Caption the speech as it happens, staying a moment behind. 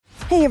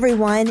Hey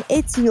everyone,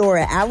 it's your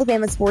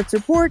Alabama Sports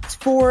Report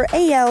for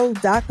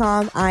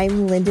AL.com.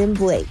 I'm Lyndon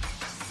Blake.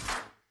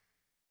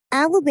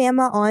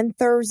 Alabama on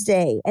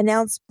Thursday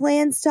announced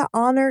plans to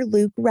honor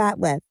Luke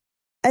Ratliff,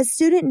 a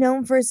student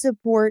known for his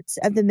support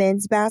of the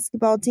men's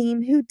basketball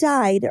team who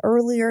died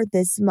earlier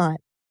this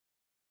month.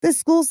 The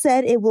school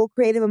said it will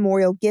create a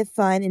memorial gift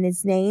fund in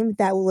its name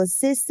that will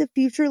assist the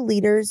future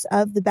leaders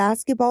of the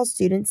basketball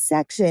students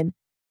section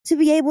to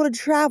be able to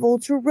travel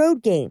to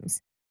road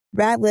games.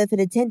 Ratliff had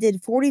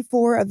attended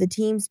 44 of the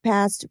team's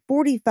past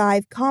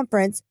 45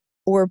 conference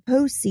or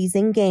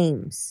postseason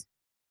games.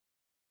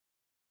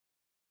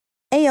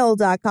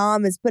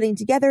 AL.com is putting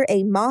together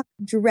a mock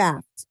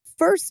draft.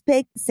 First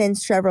pick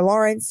sends Trevor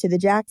Lawrence to the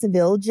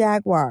Jacksonville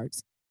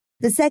Jaguars.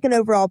 The second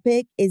overall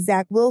pick is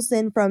Zach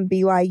Wilson from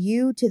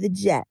BYU to the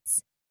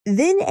Jets.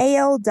 Then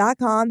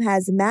AL.com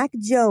has Mac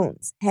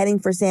Jones heading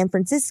for San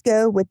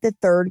Francisco with the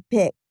third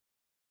pick.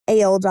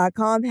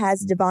 AL.com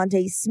has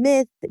Devontae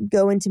Smith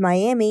going to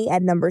Miami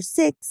at number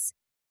 6,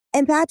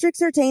 and Patrick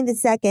Surtain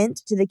II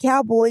to the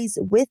Cowboys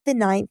with the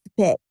 9th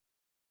pick.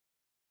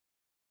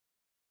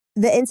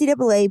 The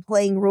NCAA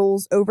Playing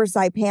Rules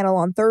Oversight Panel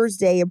on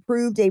Thursday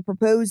approved a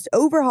proposed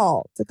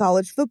overhaul to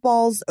college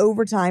football's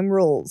overtime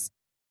rules.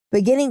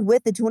 Beginning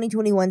with the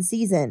 2021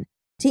 season,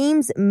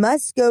 teams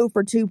must go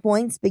for 2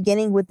 points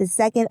beginning with the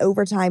second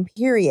overtime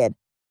period.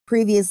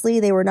 Previously,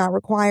 they were not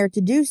required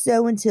to do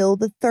so until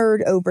the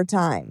third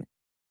overtime.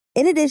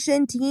 In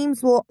addition,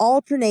 teams will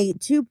alternate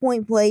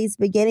 2-point plays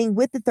beginning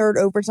with the third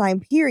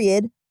overtime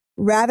period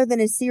rather than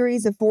a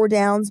series of 4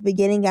 downs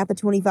beginning at the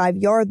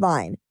 25-yard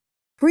line.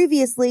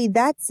 Previously,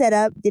 that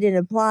setup didn't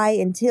apply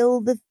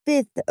until the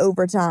 5th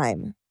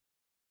overtime.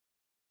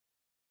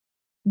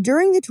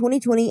 During the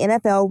 2020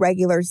 NFL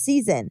regular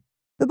season,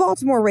 the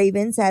Baltimore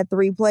Ravens had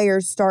 3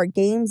 players start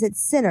games at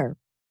center.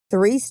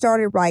 3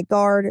 started right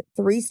guard,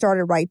 3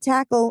 started right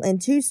tackle,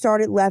 and 2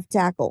 started left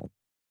tackle.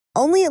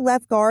 Only at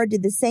left guard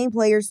did the same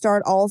players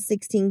start all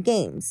 16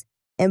 games,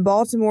 and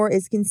Baltimore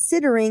is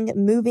considering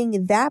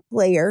moving that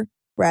player,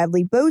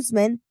 Bradley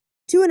Bozeman,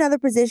 to another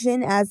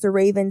position as the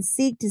Ravens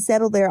seek to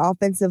settle their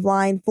offensive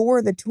line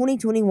for the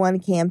 2021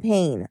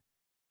 campaign.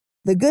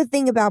 The good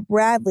thing about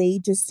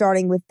Bradley, just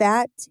starting with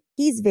that,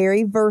 he's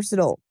very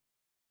versatile.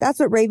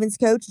 That's what Ravens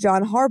coach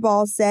John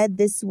Harbaugh said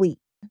this week.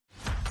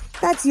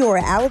 That's your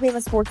Alabama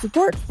Sports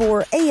Report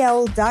for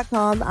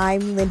AL.com.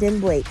 I'm Lyndon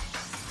Blake.